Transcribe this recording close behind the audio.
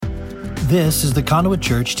This is the Conduit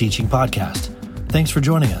Church Teaching Podcast. Thanks for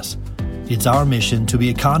joining us. It's our mission to be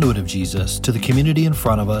a conduit of Jesus to the community in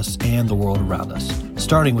front of us and the world around us,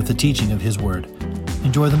 starting with the teaching of His Word.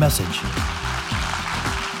 Enjoy the message.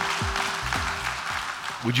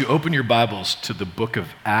 Would you open your Bibles to the book of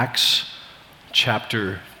Acts,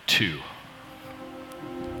 chapter 2?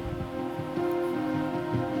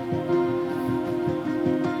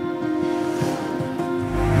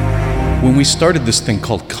 When we started this thing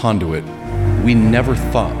called Conduit, we never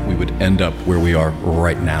thought we would end up where we are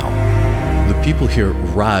right now. The people here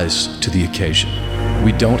rise to the occasion.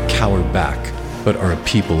 We don't cower back, but are a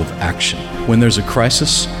people of action. When there's a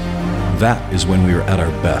crisis, that is when we are at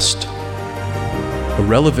our best. A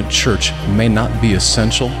relevant church may not be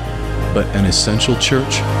essential, but an essential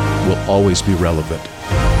church will always be relevant.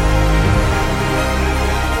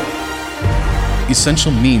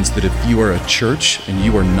 Essential means that if you are a church and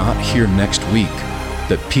you are not here next week,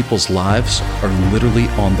 that people's lives are literally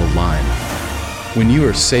on the line. When you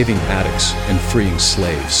are saving addicts and freeing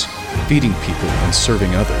slaves, feeding people and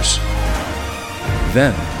serving others,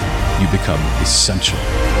 then you become essential.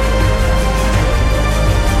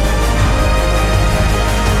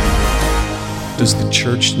 Does the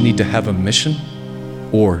church need to have a mission?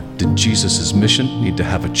 Or did Jesus' mission need to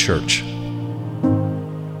have a church?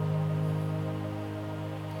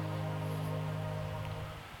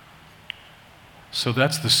 So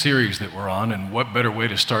that's the series that we're on, and what better way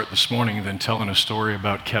to start this morning than telling a story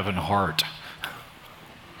about Kevin Hart?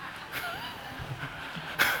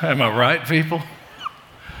 Am I right, people?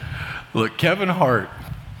 Look, Kevin Hart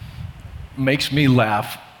makes me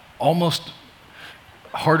laugh almost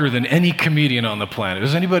harder than any comedian on the planet.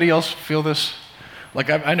 Does anybody else feel this?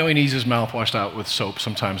 Like, I know he needs his mouth washed out with soap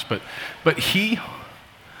sometimes, but he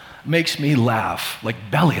makes me laugh, like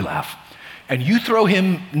belly laugh. And you throw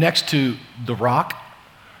him next to The Rock,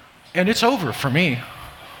 and it's over for me.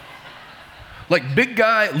 Like big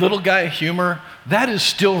guy, little guy humor, that is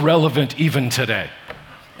still relevant even today.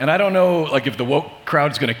 And I don't know like if the woke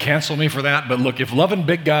crowd's gonna cancel me for that, but look, if loving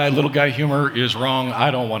big guy, little guy humor is wrong,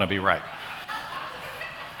 I don't wanna be right.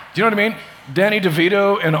 Do you know what I mean? Danny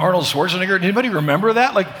DeVito and Arnold Schwarzenegger, anybody remember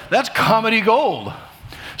that? Like, that's comedy gold.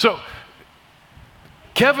 So,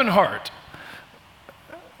 Kevin Hart,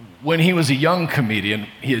 when he was a young comedian,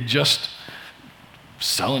 he had just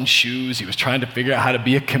selling shoes. He was trying to figure out how to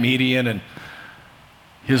be a comedian, and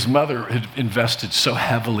his mother had invested so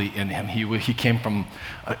heavily in him. He came from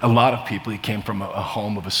a lot of people. He came from a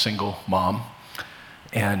home of a single mom,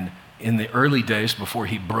 and in the early days before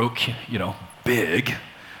he broke, big,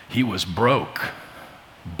 he was broke.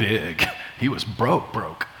 Big. He was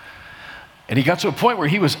broke. And he got to a point where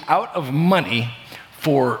he was out of money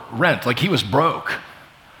for rent. Like, he was broke.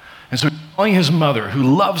 And so he's calling his mother,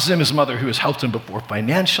 who loves him, his mother who has helped him before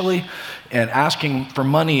financially, and asking for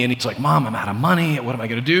money. And he's like, Mom, I'm out of money. What am I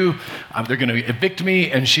going to do? They're going to evict me.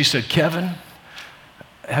 And she said, Kevin,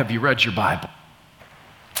 have you read your Bible?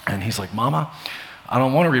 And he's like, Mama, I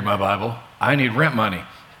don't want to read my Bible. I need rent money.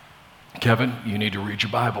 Kevin, you need to read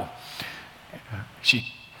your Bible.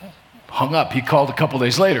 She hung up. He called a couple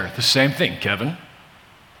days later. The same thing. Kevin,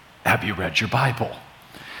 have you read your Bible?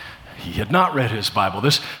 He had not read his Bible.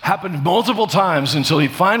 This happened multiple times until he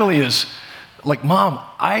finally is like, Mom,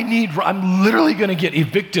 I'm literally going to get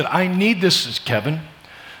evicted. I need this. Kevin,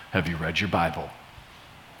 have you read your Bible?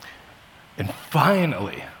 And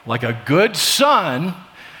finally, like a good son,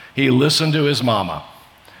 he listened to his mama.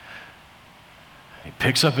 He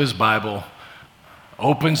picks up his Bible,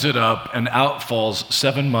 opens it up, and out falls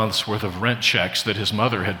 7 months worth of rent checks that his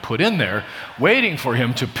mother had put in there, waiting for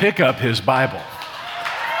him to pick up his Bible.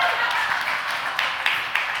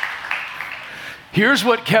 Here's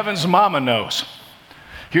what Kevin's mama knows.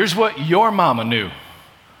 Here's what your mama knew.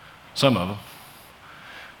 Some of them.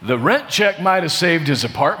 The rent check might have saved his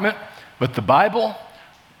apartment, but the Bible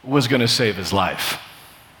was going to save his life.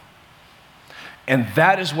 And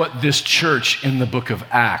that is what this church in the book of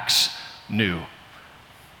Acts knew.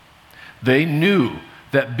 They knew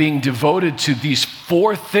that being devoted to these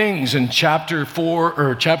 4 things in chapter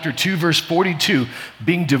 2, verse 42,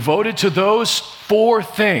 being devoted to those 4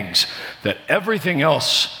 things, that everything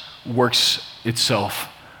else works itself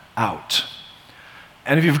out.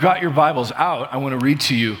 And if you've got your Bibles out, I want to read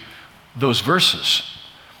to you those verses.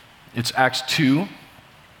 It's Acts 2,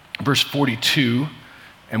 verse 42,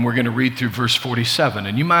 and we're going to read through verse 47.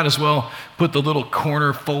 And you might as well put the little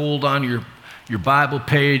corner fold on your Bible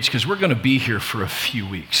page, because we're going to be here for a few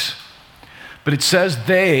weeks. But it says,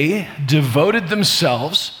 they devoted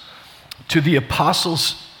themselves to the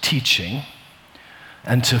apostles' teaching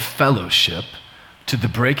and to fellowship, to the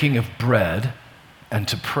breaking of bread and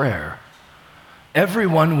to prayer.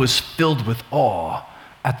 Everyone was filled with awe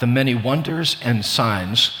at the many wonders and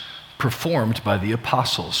signs performed by the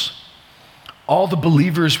apostles. All the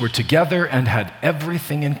believers were together and had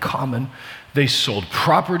everything in common. They sold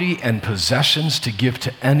property and possessions to give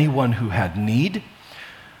to anyone who had need.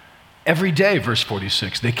 Every day, verse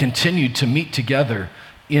 46, they continued to meet together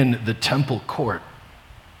in the temple court.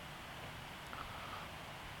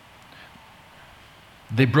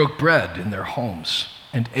 They broke bread in their homes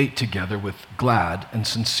and ate together with glad and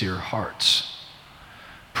sincere hearts,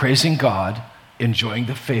 praising God, enjoying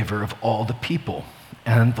the favor of all the people.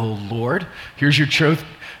 And the Lord, here's your truth.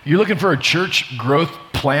 You're looking for a church growth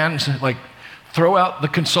plan, like throw out the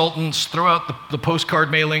consultants, throw out the postcard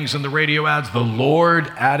mailings and the radio ads. The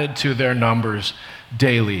Lord added to their numbers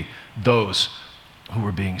daily those who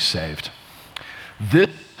were being saved. This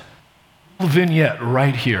vignette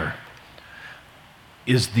right here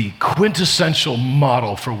is the quintessential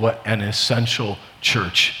model for what an essential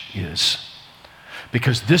church is.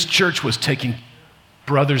 Because this church was taking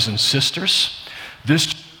brothers and sisters.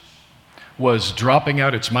 This was dropping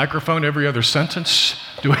out its microphone every other sentence.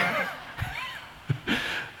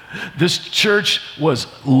 This church was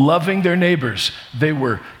loving their neighbors. They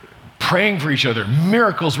were praying for each other.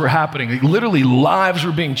 Miracles were happening. Literally, lives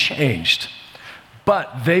were being changed.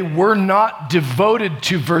 But they were not devoted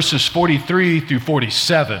to verses 43 through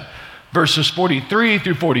 47. Verses 43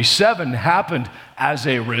 through 47 happened as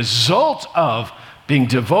a result of being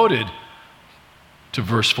devoted to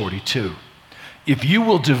verse 42. If you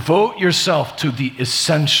will devote yourself to the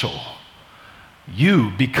essential,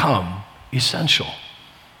 you become essential.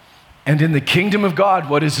 And in the kingdom of God,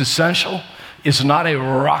 what is essential is not a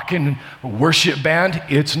rockin' worship band.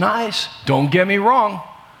 It's nice. Don't get me wrong.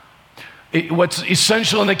 What's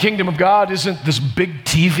essential in the kingdom of God isn't this big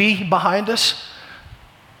TV behind us.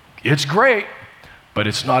 It's great, but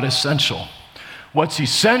it's not essential. What's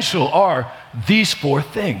essential are these four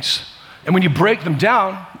things. And when you break them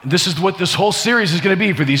down, this is what this whole series is going to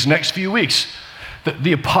be for these next few weeks.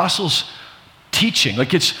 The apostles' teaching,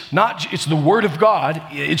 like it's the Word of God.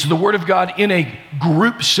 It's the Word of God in a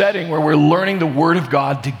group setting where we're learning the Word of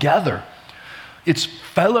God together. It's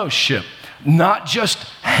fellowship. Not just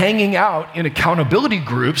hanging out in accountability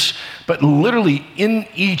groups, but literally in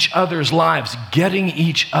each other's lives, getting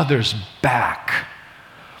each other's back.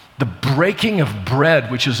 The breaking of bread,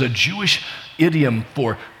 which is a Jewish idiom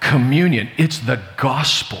for communion, it's the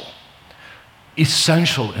gospel,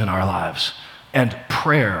 essential in our lives. And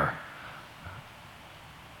prayer,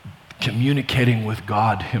 communicating with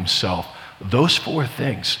God Himself. Those four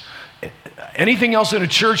things. Anything else in a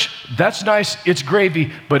church, that's nice, it's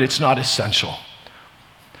gravy, but it's not essential.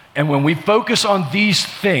 And when we focus on these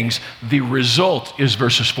things, the result is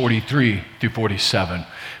verses 43 through 47.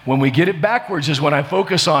 When we get it backwards is when I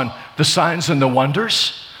focus on the signs and the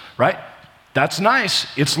wonders, right? That's nice,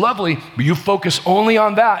 it's lovely, but you focus only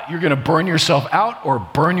on that, you're gonna burn yourself out or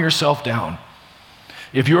burn yourself down.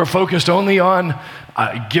 If you are focused only on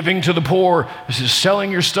giving to the poor,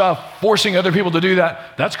 selling your stuff, forcing other people to do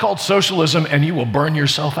that, that's called socialism, and you will burn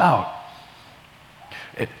yourself out.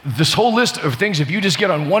 This whole list of things, if you just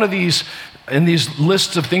get on one of these, and these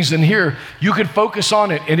lists of things in here, you could focus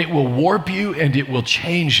on it, and it will warp you, and it will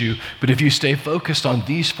change you. But if you stay focused on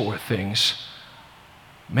these four things,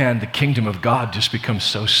 man, the kingdom of God just becomes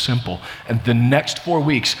so simple. And the next 4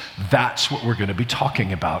 weeks, that's what we're going to be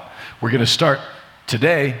talking about. We're going to start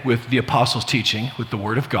today with the apostles' teaching, with the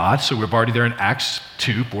Word of God. So we're already there in Acts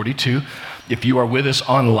 2:42. If you are with us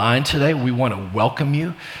online today, we want to welcome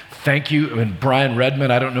you. Thank you. And Brian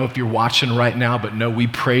Redmond, I don't know if you're watching right now, but no, we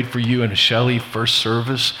prayed for you and Shelley first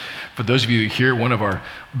service. For those of you here, one of our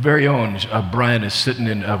very own, Brian, is sitting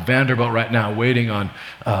in Vanderbilt right now waiting on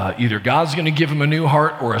either God's going to give him a new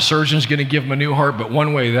heart or a surgeon's going to give him a new heart, but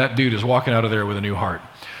one way that dude is walking out of there with a new heart.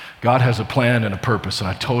 God has a plan and a purpose, and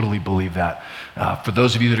I totally believe that. For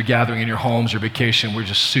those of you that are gathering in your homes or vacation, we're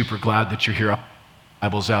just super glad that you're here.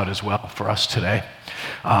 Bibles out as well for us today.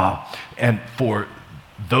 And for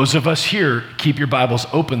those of us here, keep your Bibles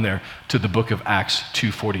open there to the book of Acts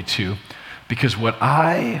 2:42, because what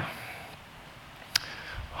I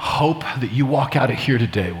hope that you walk out of here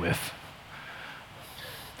today with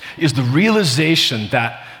is the realization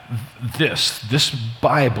that this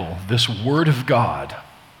Bible, this Word of God,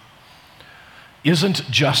 isn't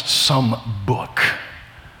just some book.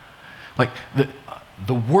 Like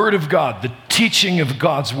the Word of God, the teaching of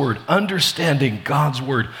God's Word, understanding God's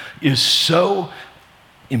Word is so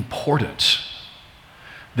important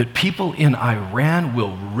that people in Iran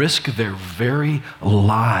will risk their very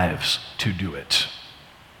lives to do it.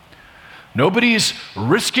 Nobody's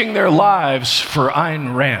risking their lives for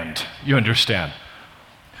Ayn Rand, you understand?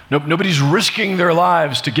 Nobody's risking their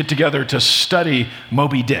lives to get together to study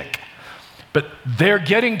Moby Dick. But they're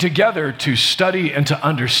getting together to study and to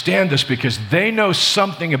understand this because they know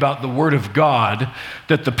something about the Word of God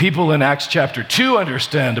that the people in Acts chapter 2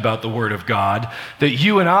 understand about the Word of God, that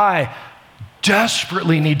you and I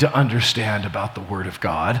desperately need to understand about the Word of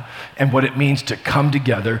God and what it means to come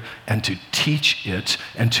together and to teach it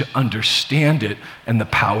and to understand it and the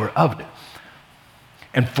power of it.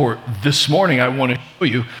 And for this morning, I want to show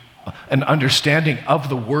you an understanding of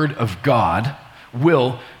the Word of God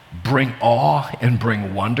will bring awe and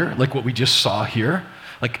bring wonder, like what we just saw here,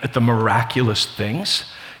 like at the miraculous things.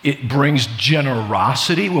 It brings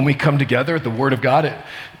generosity when we come together at the Word of God.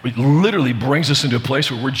 It literally brings us into a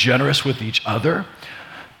place where we're generous with each other.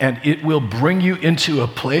 And it will bring you into a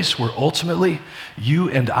place where ultimately you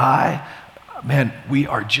and I, man, we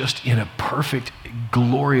are just in a perfect,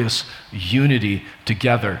 glorious unity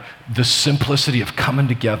together. The simplicity of coming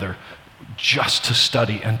together just to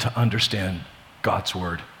study and to understand God's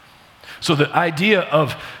Word. So the idea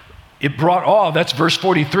of it brought awe, that's verse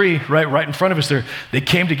 43, right in front of us there. They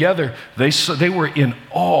came together. They were in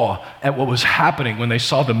awe at what was happening when they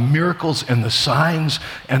saw the miracles and the signs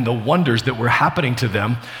and the wonders that were happening to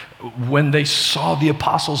them when they saw the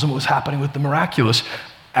apostles and what was happening with the miraculous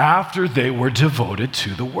after they were devoted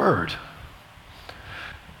to the Word.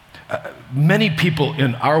 Many people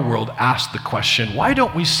in our world ask the question, why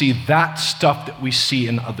don't we see that stuff that we see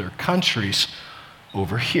in other countries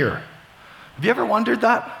over here? Have you ever wondered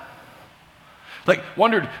that? Like,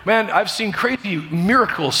 wondered, man, I've seen crazy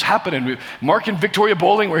miracles happening. Mark and Victoria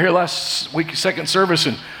Bowling were here last week, second service,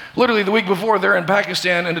 and literally the week before, they're in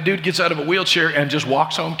Pakistan, and a dude gets out of a wheelchair and just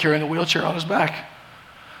walks home carrying the wheelchair on his back.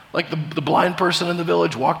 Like the blind person in the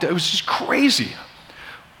village walked out. It was just crazy.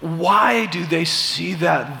 Why do they see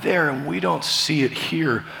that there and we don't see it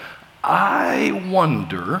here? I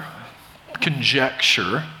wonder,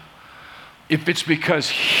 conjecture, if it's because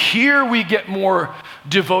here we get more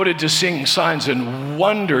devoted to seeing signs and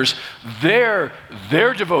wonders, they're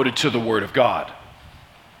devoted to the Word of God.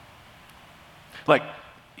 Like,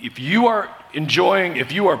 if you are enjoying,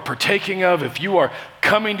 if you are partaking of, if you are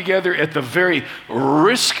coming together at the very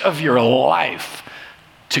risk of your life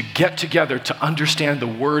to get together to understand the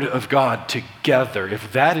Word of God together,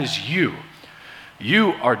 if that is you,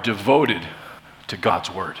 you are devoted to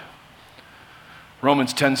God's Word.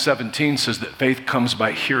 Romans 10:17 says that faith comes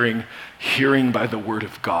by hearing, hearing by the Word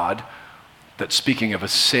of God. That's speaking of a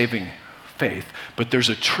saving faith. But there's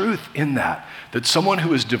a truth in that someone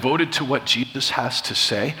who is devoted to what Jesus has to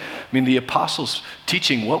say, I mean, the apostles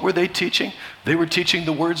teaching, what were they teaching? They were teaching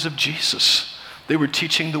the words of Jesus. They were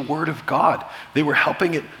teaching the Word of God. They were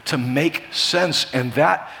helping it to make sense. And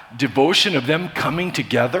that devotion of them coming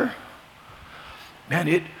together,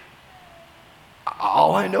 man,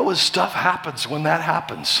 all I know is stuff happens when that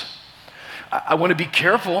happens. I want to be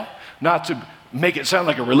careful not to make it sound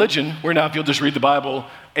like a religion where now if you'll just read the Bible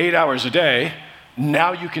 8 hours a day,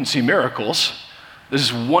 now you can see miracles. This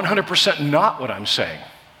is 100% not what I'm saying.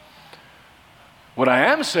 What I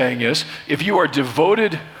am saying is if you are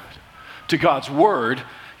devoted to God's Word,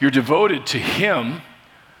 you're devoted to Him,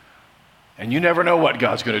 and you never know what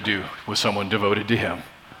God's going to do with someone devoted to Him.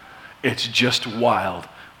 It's just wild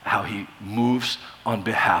how He moves on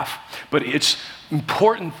behalf. But it's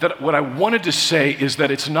important that what I wanted to say is that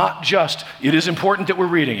it's not just, it is important that we're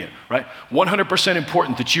reading it, right? 100%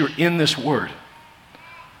 important that you're in this Word.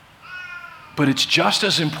 But it's just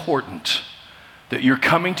as important that you're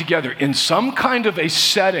coming together in some kind of a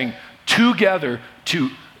setting together to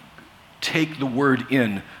take the Word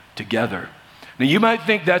in together. Now you might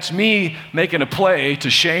think that's me making a play to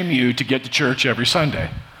shame you to get to church every Sunday.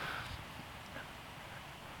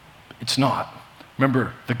 It's not.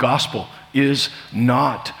 Remember, the gospel is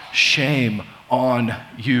not shame on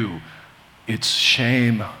you. It's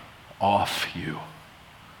shame off you.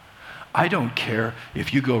 I don't care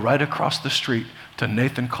if you go right across the street to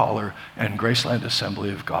Nathan Collar and Graceland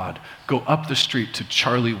Assembly of God. Go up the street to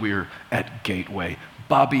Charlie Weir at Gateway.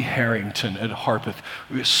 Bobby Harrington at Harpeth,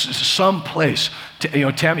 some place.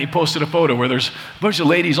 Tammy posted a photo where there's a bunch of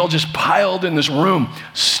ladies all just piled in this room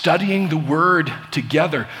studying the Word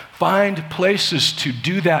together. Find places to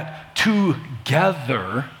do that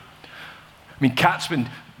together. I mean, Kat's been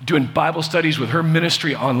doing Bible studies with her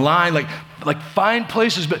ministry online. Like find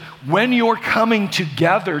places, but when you're coming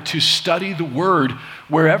together to study the Word,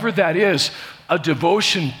 wherever that is, a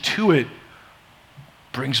devotion to it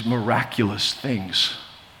brings miraculous things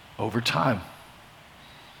over time.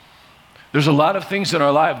 There's a lot of things in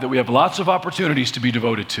our life that we have lots of opportunities to be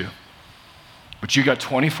devoted to, but you got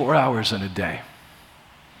 24 hours in a day.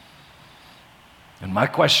 And my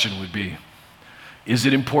question would be, is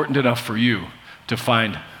it important enough for you to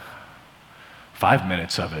find 5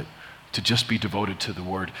 minutes of it to just be devoted to the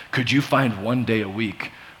Word? Could you find one day a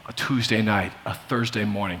week, a Tuesday night, a Thursday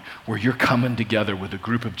morning, where you're coming together with a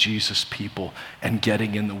group of Jesus people and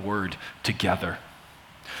getting in the Word together?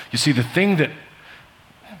 You see, the thing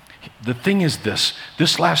is this.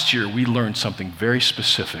 This last year, we learned something very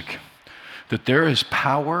specific, that there is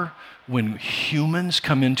power when humans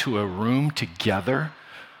come into a room together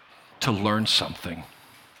to learn something.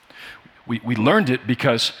 We learned it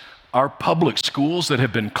because our public schools that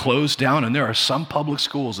have been closed down, and there are some public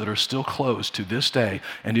schools that are still closed to this day,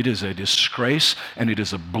 and it is a disgrace and it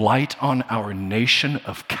is a blight on our nation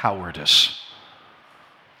of cowardice.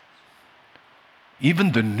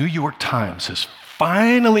 Even the New York Times has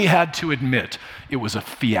finally had to admit it was a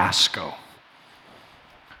fiasco.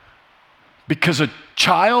 Because a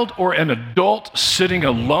child or an adult sitting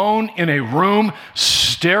alone in a room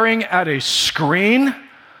staring at a screen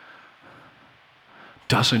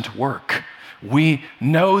doesn't work. We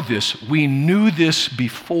know this. We knew this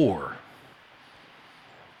before.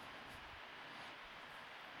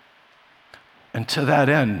 And to that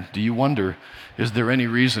end, do you wonder, is there any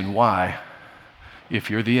reason why, if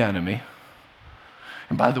you're the enemy?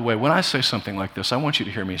 And by the way, when I say something like this, I want you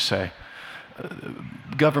to hear me say,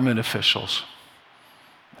 government officials,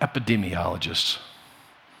 epidemiologists,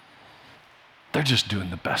 they're just doing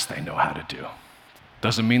the best they know how to do.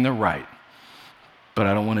 Doesn't mean they're right, but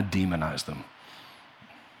I don't want to demonize them.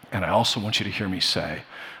 And I also want you to hear me say,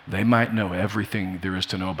 they might know everything there is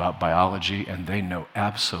to know about biology, and they know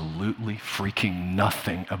absolutely freaking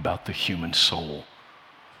nothing about the human soul.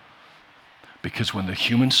 Because when the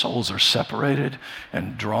human souls are separated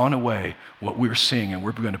and drawn away, what we're seeing, and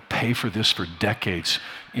we're going to pay for this for decades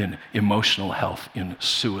in emotional health, in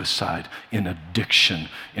suicide, in addiction,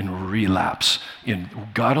 in relapse, in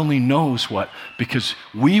God only knows what, because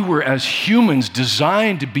we were as humans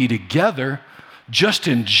designed to be together just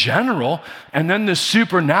in general, and then this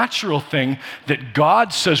supernatural thing that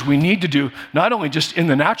God says we need to do, not only just in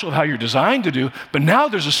the natural of how you're designed to do, but now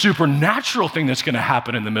there's a supernatural thing that's going to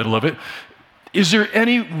happen in the middle of it. Is there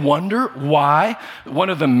any wonder why one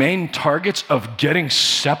of the main targets of getting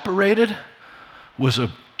separated was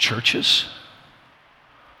of churches?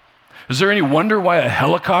 Is there any wonder why a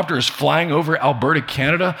helicopter is flying over Alberta,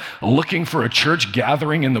 Canada, looking for a church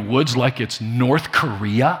gathering in the woods like it's North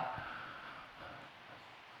Korea?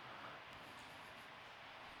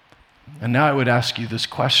 And now I would ask you this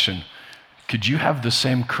question. Could you have the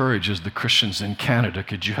same courage as the Christians in Canada?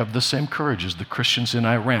 Could you have the same courage as the Christians in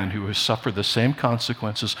Iran who have suffered the same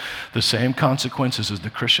consequences as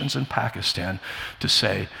the Christians in Pakistan to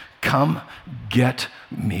say, come get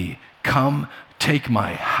me, come take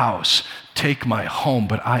my house, take my home,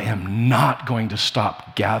 but I am not going to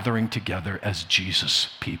stop gathering together as Jesus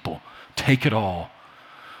people. Take it all.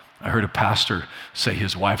 I heard a pastor say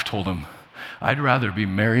his wife told him, I'd rather be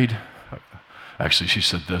married. Actually, she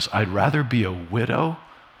said this, I'd rather be a widow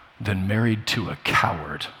than married to a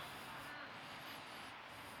coward.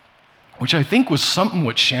 Which I think was something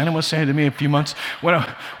what Shannon was saying to me a few months when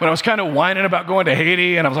I was kind of whining about going to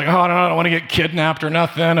Haiti, and I was like, oh, no, I don't want to get kidnapped or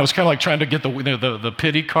nothing. I was kind of like trying to get the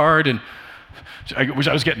pity card, and which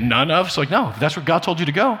I was getting none of. So like, no, if that's where God told you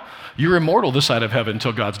to go, you're immortal this side of heaven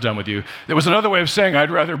until God's done with you. There was another way of saying I'd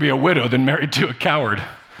rather be a widow than married to a coward.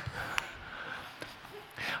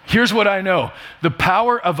 Here's what I know. The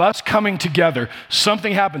power of us coming together,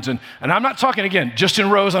 something happens. And I'm not talking, again, just in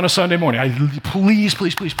rows on a Sunday morning. Please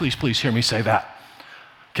hear me say that.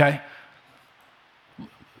 Okay?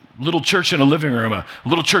 Little church in a living room, a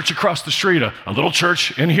little church across the street, a little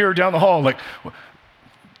church in here down the hall. In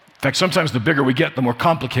fact, sometimes the bigger we get, the more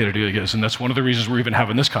complicated it is. And that's one of the reasons we're even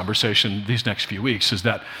having this conversation these next few weeks, is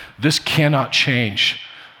that this cannot change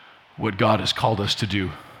what God has called us to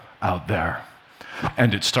do out there.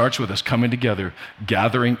 And it starts with us coming together,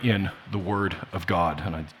 gathering in the Word of God.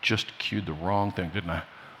 And I just cued the wrong thing, didn't I?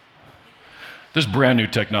 This brand new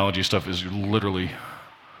technology stuff is literally,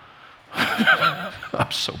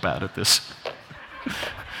 I'm so bad at this.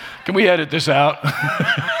 Can we edit this out?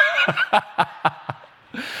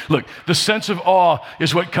 Look, the sense of awe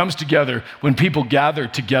is what comes together when people gather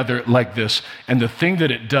together like this. And the thing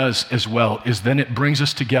that it does as well is then it brings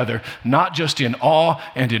us together, not just in awe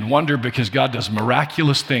and in wonder because God does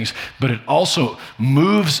miraculous things, but it also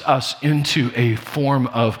moves us into a form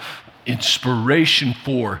of inspiration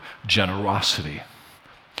for generosity.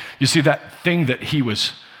 You see, that thing that he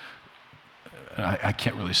was, I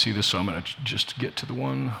can't really see this, so I'm going to just get to the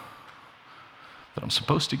one that I'm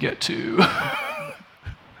supposed to get to.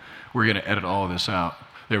 We're going to edit all of this out.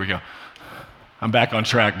 There we go. I'm back on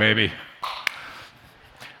track, baby.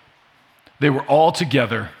 They were all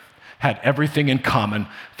together, had everything in common.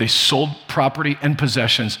 They sold property and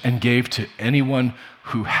possessions and gave to anyone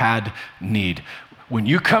who had need. When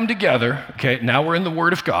you come together, okay, now we're in the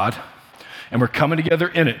Word of God, and we're coming together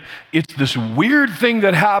in it. It's this weird thing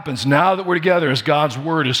that happens now that we're together as God's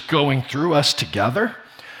Word is going through us together,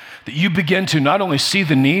 that you begin to not only see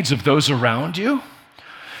the needs of those around you,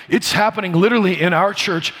 it's happening literally in our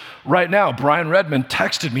church right now. Brian Redmond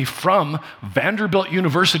texted me from Vanderbilt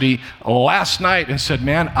University last night and said,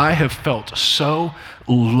 man, I have felt so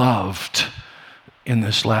loved in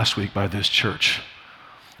this last week by this church.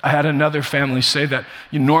 I had another family say that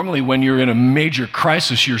normally when you're in a major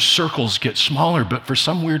crisis, your circles get smaller, but for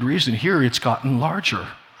some weird reason here, it's gotten larger.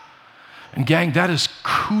 And gang, that is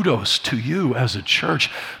kudos to you as a church.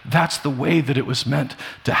 That's the way that it was meant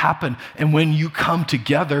to happen. And when you come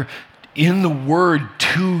together in the Word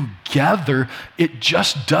together, it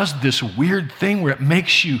just does this weird thing where it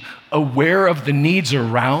makes you aware of the needs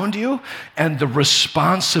around you and the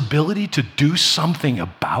responsibility to do something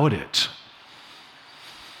about it.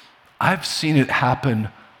 I've seen it happen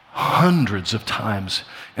hundreds of times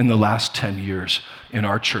in the last 10 years in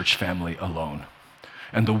our church family alone.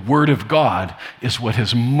 And the Word of God is what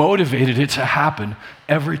has motivated it to happen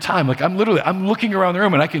every time. Like I'm looking around the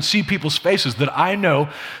room and I can see people's faces that I know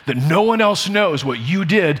that no one else knows what you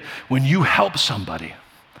did when you helped somebody.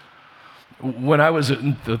 When I was a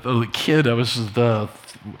kid,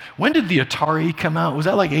 when did the Atari come out? Was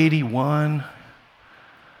that like 81?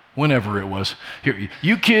 Whenever it was. Here,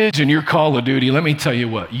 you kids and your Call of Duty, let me tell you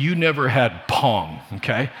what, you never had Pong,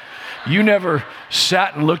 okay? You never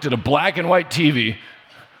sat and looked at a black and white TV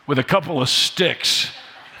with a couple of sticks,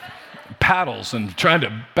 paddles, and trying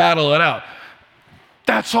to battle it out.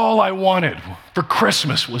 That's all I wanted for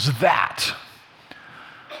Christmas was that.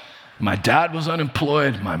 My dad was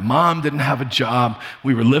unemployed. My mom didn't have a job.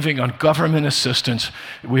 We were living on government assistance.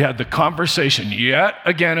 We had the conversation yet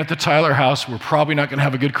again at the Tyler house. We're probably not going to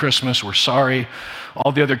have a good Christmas. We're sorry.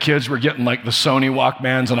 All the other kids were getting like the Sony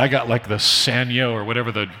Walkmans, and I got like the Sanyo or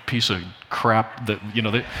whatever the piece of crap that,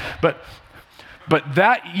 But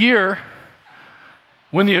that year,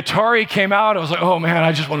 when the Atari came out, I was like, oh man,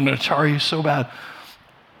 I just wanted an Atari so bad.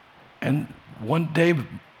 And one day,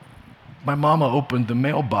 my mama opened the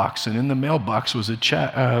mailbox, and in the mailbox was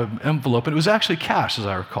a envelope, and it was actually cash, as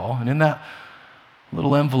I recall. And in that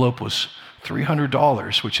little envelope was $300,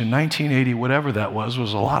 which in 1980, whatever that was a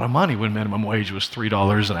lot of money when minimum wage was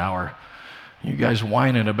 $3 an hour. You guys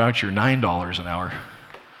whining about your $9 an hour.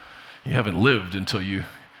 You haven't lived until you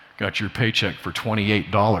got your paycheck for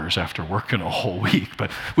 $28 after working a whole week.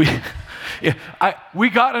 But we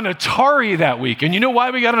got an Atari that week. And you know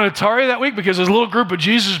why we got an Atari that week? Because this little group of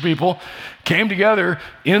Jesus people came together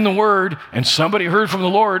in the Word, and somebody heard from the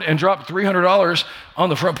Lord and dropped $300 on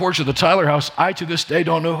the front porch of the Tyler house. I, to this day,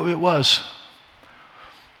 don't know who it was.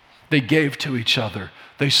 They gave to each other.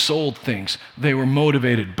 They sold things. They were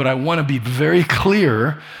motivated. But I want to be very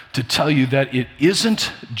clear to tell you that it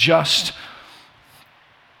isn't just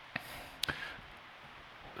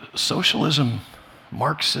socialism,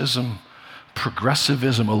 Marxism,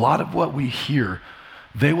 progressivism. A lot of what we hear,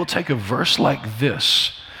 they will take a verse like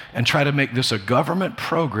this and try to make this a government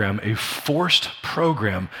program, a forced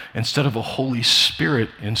program, instead of a Holy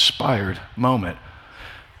Spirit-inspired moment.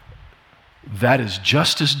 That is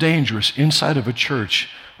just as dangerous inside of a church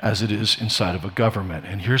as it is inside of a government.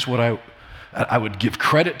 And here's what I would give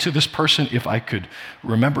credit to this person if I could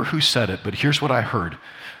remember who said it, but here's what I heard.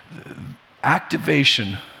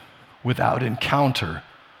 Activation without encounter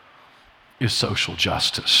is social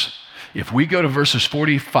justice. If we go to verses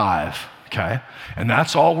 45, okay, and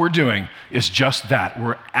that's all we're doing is just that.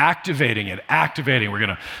 We're activating it, We're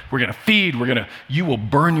gonna feed, you will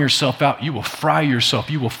burn yourself out, you will fry yourself,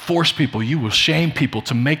 you will force people, you will shame people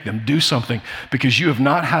to make them do something because you have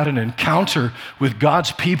not had an encounter with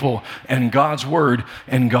God's people and God's Word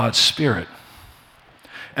and God's Spirit.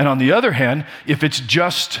 And on the other hand, if it's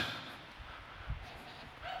just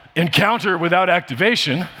encounter without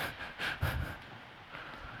activation,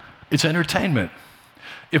 it's entertainment.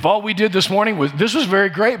 If all we did this morning was, this was very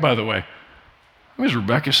great, by the way. It was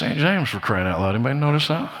Rebecca St. James, for crying out loud. Anybody notice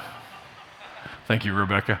that? Thank you,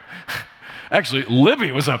 Rebecca. Actually,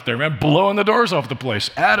 Libby was up there, man, blowing the doors off the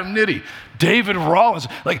place. Adam Nitty, David Rollins.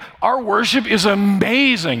 Like, our worship is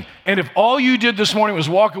amazing. And if all you did this morning was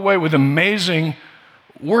walk away with amazing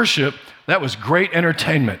worship, that was great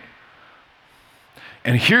entertainment.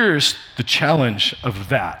 And here's the challenge of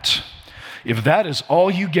that. If that is all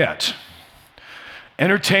you get,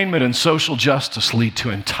 Entertainment and social justice lead to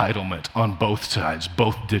entitlement on both sides,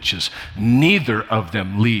 both ditches. Neither of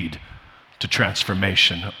them lead to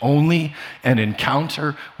transformation. Only an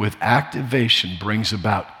encounter with activation brings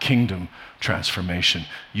about kingdom transformation.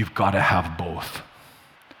 You've got to have both.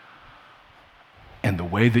 And the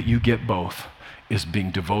way that you get both is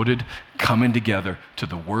being devoted, coming together to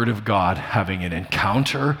the Word of God, having an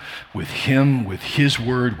encounter with Him, with His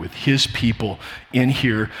Word, with His people in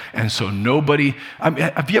here. And so nobody,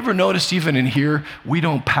 have you ever noticed even in here, we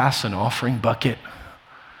don't pass an offering bucket?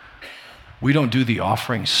 We don't do the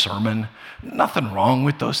offering sermon. Nothing wrong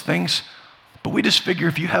with those things. But we just figure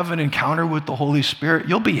if you have an encounter with the Holy Spirit,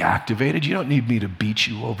 you'll be activated. You don't need me to beat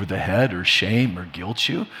you over the head or shame or guilt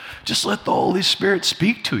you. Just let the Holy Spirit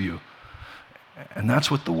speak to you. And that's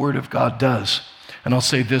what the Word of God does. And I'll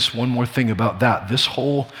say this, one more thing about that. This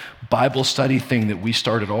whole Bible study thing that we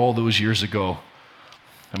started all those years ago.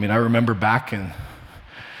 I mean, I remember back in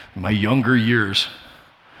my younger years,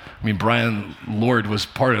 Brian Lord was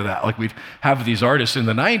part of that. Like we'd have these artists in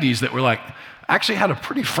the 90s that were like, actually had a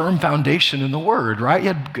pretty firm foundation in the Word, right?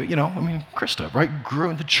 You had, Krista, right? Grew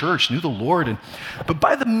in the church, knew the Lord. But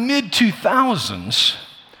by the mid-2000s,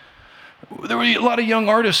 there were a lot of young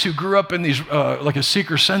artists who grew up in these, like a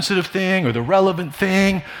seeker-sensitive thing or the relevant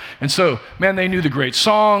thing. And so, man, they knew the great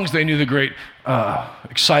songs, they knew the great,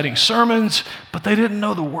 exciting sermons, but they didn't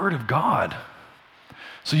know the Word of God.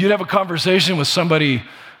 So you'd have a conversation with somebody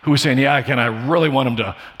who was saying, yeah, I really want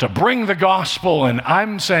them to bring the gospel. And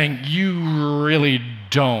I'm saying, you really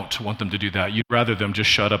don't want them to do that. You'd rather them just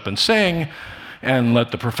shut up and sing and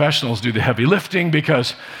let the professionals do the heavy lifting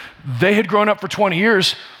because they had grown up for 20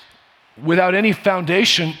 years without any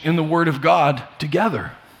foundation in the Word of God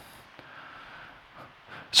together.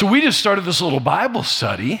 So we just started this little Bible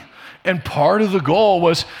study, and part of the goal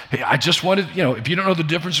was, hey, I just wanted, if you don't know the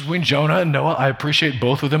difference between Jonah and Noah, I appreciate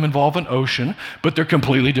both of them involve an ocean, but they're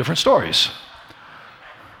completely different stories.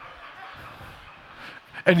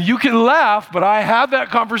 And you can laugh, but I had that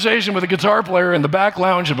conversation with a guitar player in the back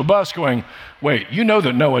lounge of a bus going, wait, you know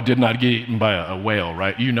that Noah did not get eaten by a whale,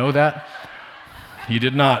 right? You know that? He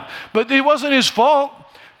did not. But it wasn't his fault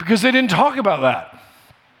because they didn't talk about that.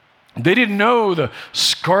 They didn't know the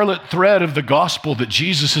scarlet thread of the gospel that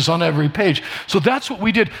Jesus is on every page. So that's what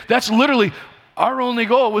we did. That's literally our only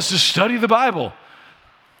goal was to study the Bible.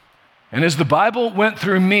 And as the Bible went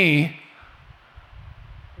through me,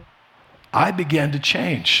 I began to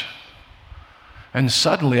change. And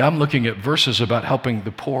suddenly I'm looking at verses about helping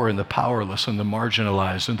the poor and the powerless and the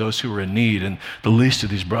marginalized and those who are in need and the least of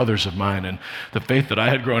these brothers of mine. And the faith that I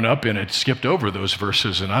had grown up in had skipped over those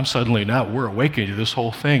verses. And I'm suddenly now, we're awakening to this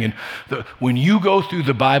whole thing. And when you go through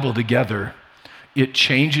the Bible together, it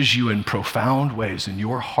changes you in profound ways and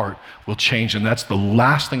your heart will change. And that's the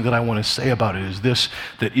last thing that I want to say about it is this,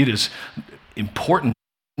 that it is important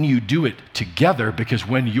you do it together, because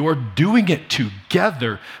when you're doing it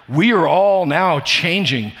together, we are all now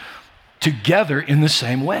changing together in the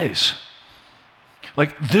same ways.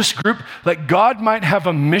 Like this group, like God might have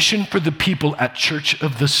a mission for the people at Church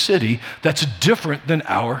of the City that's different than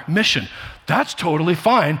our mission. That's totally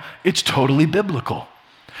fine. It's totally biblical.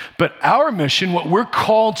 But our mission, what we're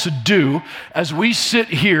called to do as we sit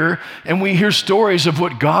here and we hear stories of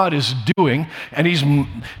what God is doing, and He's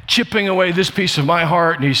chipping away this piece of my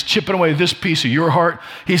heart, and He's chipping away this piece of your heart.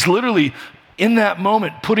 He's literally, in that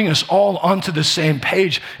moment, putting us all onto the same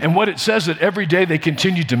page. And what it says that every day they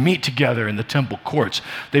continued to meet together in the temple courts.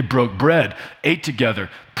 They broke bread, ate together,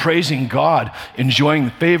 praising God, enjoying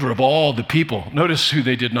the favor of all the people. Notice who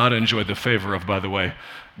they did not enjoy the favor of, by the way.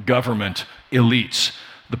 Government, elites,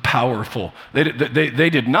 the powerful. They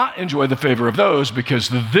did not enjoy the favor of those because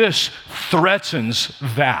this threatens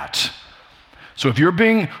that. So if you're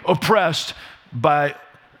being oppressed by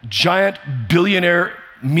giant billionaire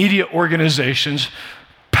media organizations,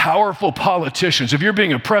 powerful politicians, if you're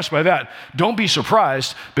being oppressed by that, don't be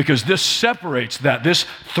surprised because this separates that. This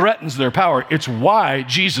threatens their power. It's why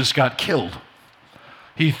Jesus got killed.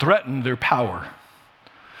 He threatened their power.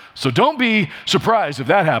 So don't be surprised if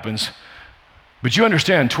that happens. But you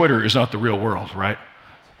understand Twitter is not the real world, right?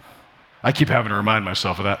 I keep having to remind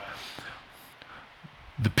myself of that.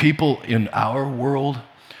 The people in our world,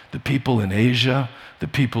 the people in Asia, the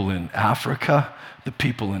people in Africa, the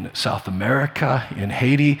people in South America, in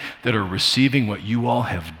Haiti, that are receiving what you all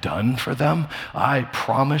have done for them, I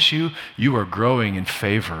promise you, you are growing in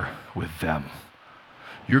favor with them.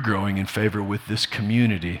 You're growing in favor with this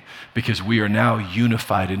community because we are now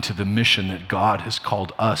unified into the mission that God has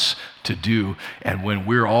called us to do. And when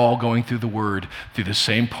we're all going through the Word, through the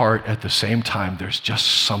same part at the same time, there's just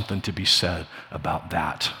something to be said about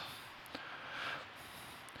that.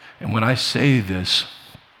 And when I say this,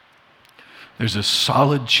 there's a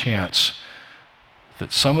solid chance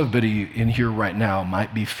that somebody in here right now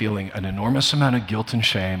might be feeling an enormous amount of guilt and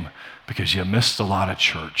shame because you missed a lot of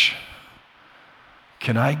church.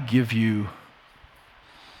 Can I give you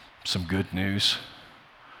some good news?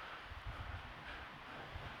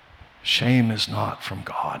 Shame is not from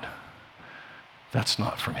God. That's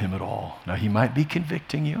not from him at all. Now, he might be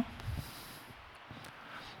convicting you.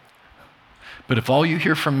 But if all you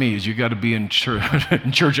hear from me is you got to be in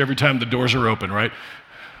church every time the doors are open, right?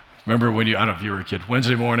 Remember when I don't know if you were a kid,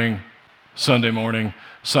 Wednesday morning, Sunday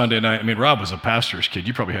night. I mean, Rob was a pastor's kid.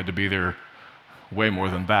 You probably had to be there way more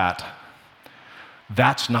than that.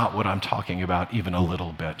 That's not what I'm talking about even a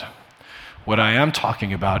little bit. What I am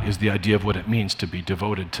talking about is the idea of what it means to be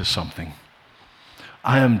devoted to something.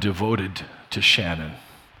 I am devoted to Shannon.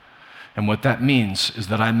 And what that means is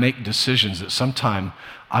that I make decisions that sometimes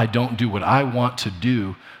I don't do what I want to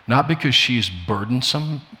do, not because she's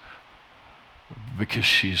burdensome,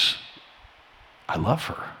 because I love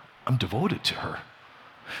her. I'm devoted to her.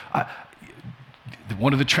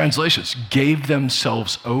 One of the translations, gave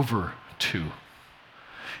themselves over to.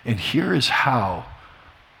 And here's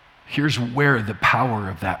where the power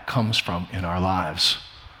of that comes from in our lives.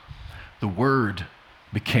 The Word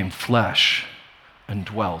became flesh and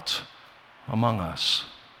dwelt among us.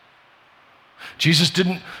 Jesus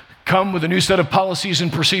didn't come with a new set of policies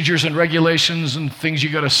and procedures and regulations and things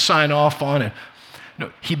you got to sign off on.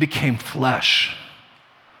 No, he became flesh.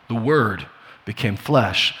 The Word became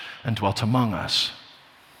flesh and dwelt among us.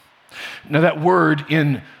 Now that word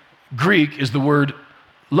in Greek is the word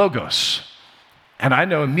logos. And I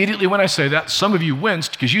know immediately when I say that, some of you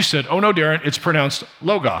winced because you said, oh no, Darren, it's pronounced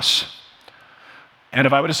logos. And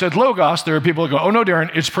if I would have said logos, there are people who go, oh no,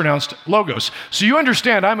 Darren, it's pronounced logos. So you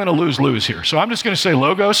understand I'm going to lose here. So I'm just going to say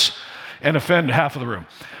logos and offend half of the room.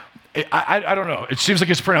 I don't know. It seems like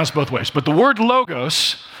it's pronounced both ways. But the word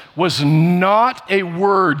logos was not a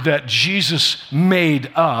word that Jesus made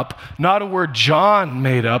up, not a word John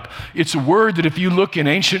made up. It's a word that if you look in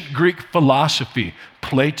ancient Greek philosophy,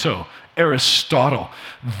 Plato, Aristotle,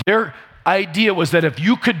 their idea was that if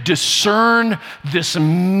you could discern this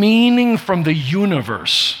meaning from the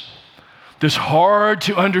universe, this hard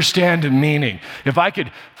to understand meaning, if I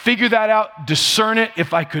could figure that out, discern it,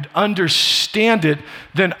 if I could understand it,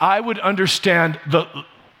 then I would understand the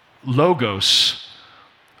logos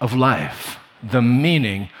of life, the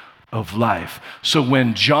meaning of life. So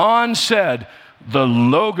when John said, the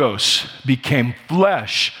logos became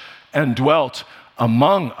flesh and dwelt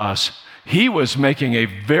among us, he was making a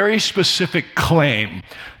very specific claim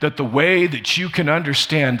that the way that you can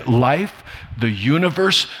understand life, the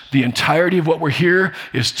universe, the entirety of what we're here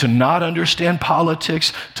is to not understand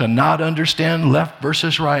politics, to not understand left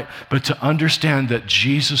versus right, but to understand that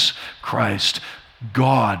Jesus Christ,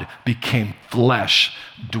 God, became flesh,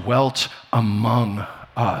 dwelt among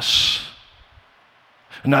us.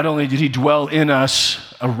 Not only did he dwell in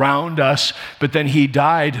us, around us, but then he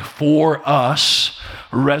died for us,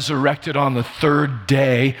 resurrected on the third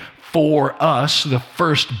day for us, the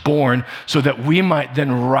firstborn, so that we might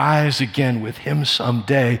then rise again with him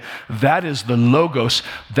someday. That is the Logos.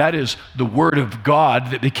 That is the Word of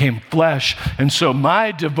God that became flesh. And so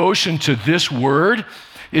my devotion to this Word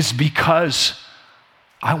is because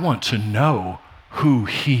I want to know who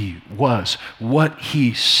he was, what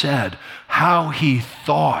he said, how he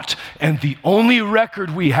thought. And the only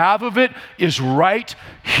record we have of it is right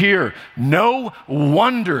here. No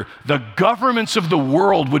wonder the governments of the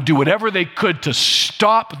world would do whatever they could to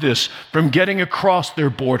stop this from getting across their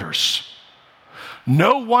borders.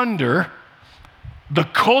 No wonder the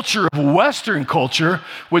culture of Western culture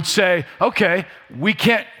would say, okay, we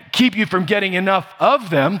can't keep you from getting enough of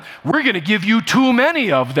them. We're going to give you too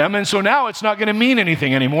many of them. And so now it's not going to mean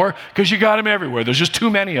anything anymore because you got them everywhere. There's just too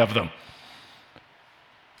many of them.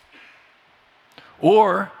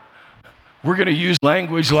 Or we're going to use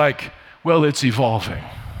language like, well, it's evolving.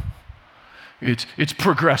 It's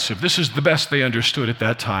progressive. This is the best they understood at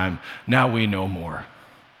that time. Now we know more.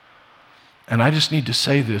 And I just need to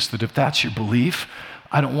say this, that if that's your belief,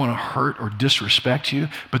 I don't want to hurt or disrespect you,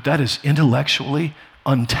 but that is intellectually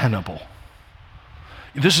untenable.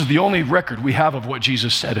 This is the only record we have of what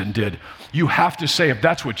Jesus said and did. You have to say, if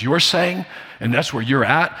that's what you're saying and that's where you're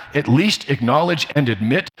at least acknowledge and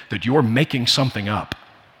admit that you're making something up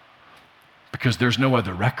because there's no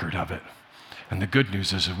other record of it. And the good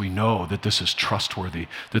news is that we know that this is trustworthy,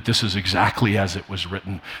 that this is exactly as it was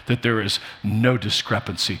written, that there is no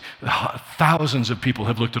discrepancy. Thousands of people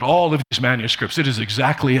have looked at all of these manuscripts. It is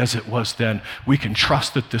exactly as it was then. We can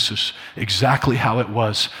trust that this is exactly how it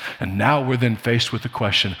was. And now we're then faced with the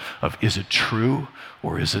question of, is it true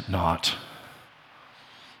or is it not?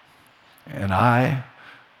 And I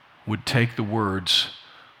would take the words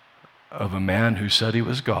of a man who said he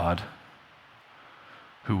was God,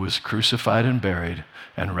 who was crucified and buried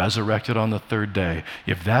and resurrected on the third day.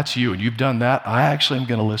 If that's you and you've done that, I actually am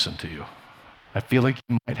going to listen to you. I feel like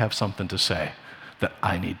you might have something to say that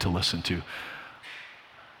I need to listen to.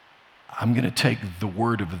 I'm going to take the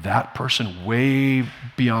word of that person way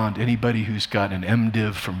beyond anybody who's got an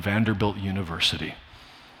MDiv from Vanderbilt University.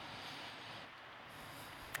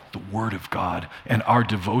 The Word of God, and our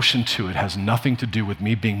devotion to it has nothing to do with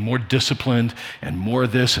me being more disciplined and more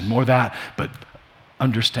this and more that, but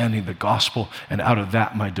understanding the gospel, and out of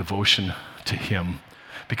that, my devotion to Him.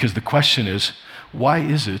 Because the question is, why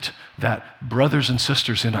is it that brothers and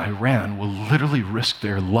sisters in Iran will literally risk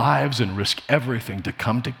their lives and risk everything to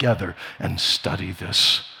come together and study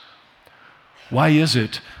this? Why is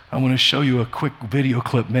it? I want to show you a quick video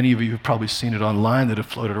clip. Many of you have probably seen it online that have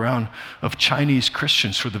floated around of Chinese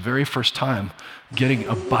Christians for the very first time getting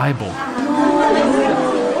a Bible.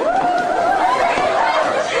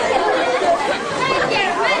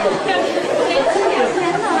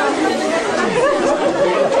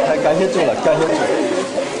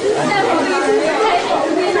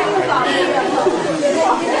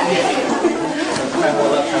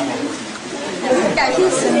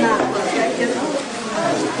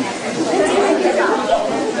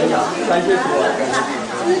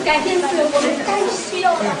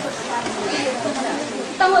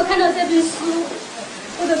当我看到这本书，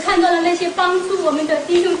我都看到了那些帮助我们的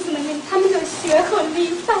弟兄姊妹们，他们的血和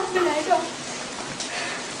力带进来的。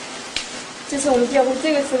这是我们教会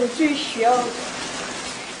这个时候最需要的，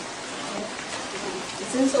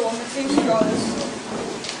真是我们最需要的事。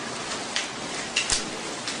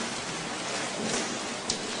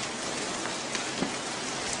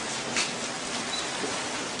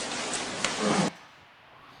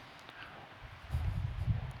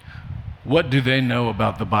What do they know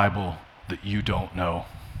about the Bible that you don't know?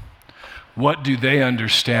 What do they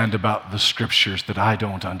understand about the scriptures that I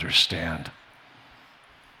don't understand?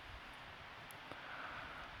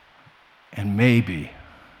 And maybe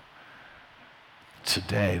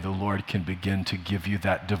today the Lord can begin to give you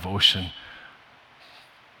that devotion.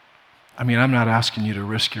 I mean, I'm not asking you to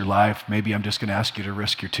risk your life. Maybe I'm just going to ask you to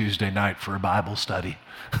risk your Tuesday night for a Bible study.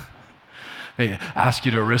 They ask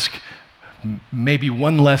you to risk maybe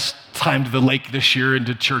one less time to the lake this year and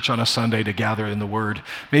to church on a Sunday to gather in the Word.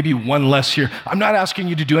 Maybe one less here. I'm not asking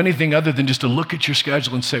you to do anything other than just to look at your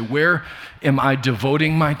schedule and say, where am I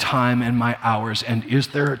devoting my time and my hours? And is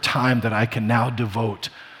there a time that I can now devote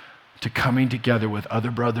to coming together with other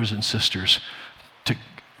brothers and sisters to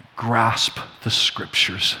grasp the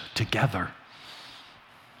scriptures together?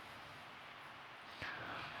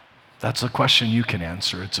 That's a question you can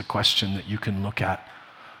answer. It's a question that you can look at.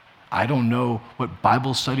 I don't know what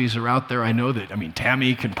Bible studies are out there. I know that,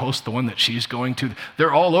 Tammy can post the one that she's going to.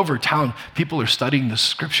 They're all over town. People are studying the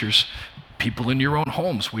scriptures. People in your own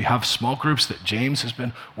homes. We have small groups that James has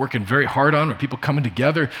been working very hard on, where people coming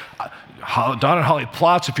together. Don and Holly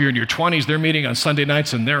Plotz, if you're in your 20s, they're meeting on Sunday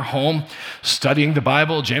nights in their home, studying the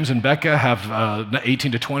Bible. James and Becca have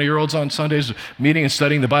 18 to 20-year-olds on Sundays meeting and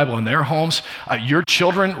studying the Bible in their homes. Your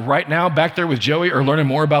children right now back there with Joey are learning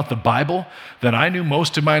more about the Bible than I knew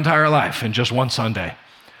most of my entire life in just one Sunday.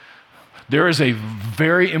 There is a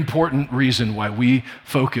very important reason why we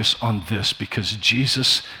focus on this, because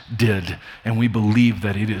Jesus did, and we believe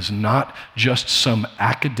that it is not just some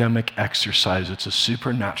academic exercise. It's a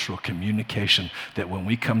supernatural communication that when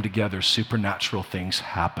we come together, supernatural things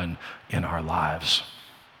happen in our lives.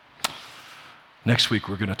 Next week,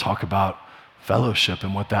 we're going to talk about fellowship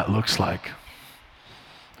and what that looks like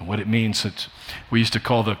and what it means. We used to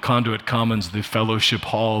call the Conduit Commons the fellowship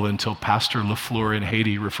hall until Pastor LaFleur in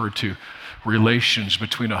Haiti referred to relations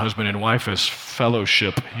between a husband and wife as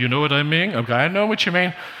fellowship. You know what I mean? Okay, I know what you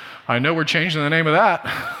mean. I know we're changing the name of that.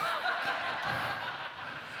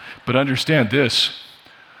 But understand this,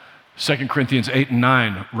 2 Corinthians 8 and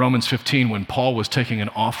 9, Romans 15, when Paul was taking an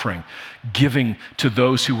offering, giving to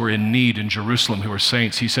those who were in need in Jerusalem, who were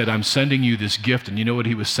saints, he said, I'm sending you this gift. And you know what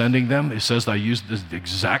he was sending them? It says, I used the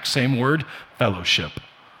exact same word, fellowship.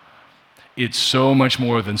 It's so much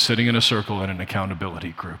more than sitting in a circle in an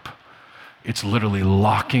accountability group. It's literally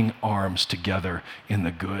locking arms together in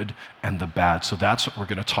the good and the bad. So that's what we're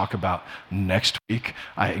going to talk about next week.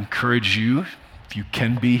 I encourage you, if you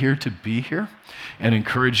can be here, to be here, and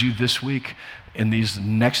encourage you this week, in these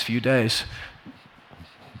next few days,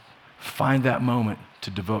 find that moment to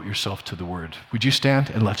devote yourself to the Word. Would you stand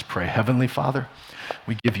and let's pray. Heavenly Father,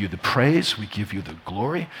 we give you the praise, we give you the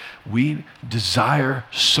glory. We desire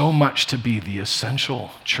so much to be the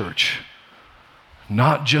essential church.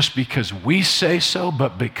 Not just because we say so,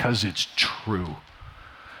 but because it's true.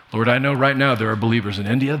 Lord, I know right now there are believers in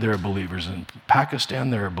India, there are believers in Pakistan,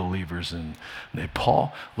 there are believers in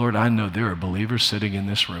Nepal. Lord, I know there are believers sitting in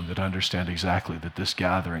this room that understand exactly that this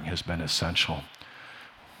gathering has been essential.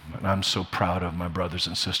 And I'm so proud of my brothers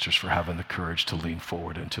and sisters for having the courage to lean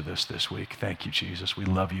forward into this week. Thank you, Jesus. We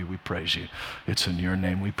love you. We praise you. It's in your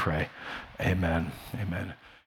name we pray. Amen. Amen.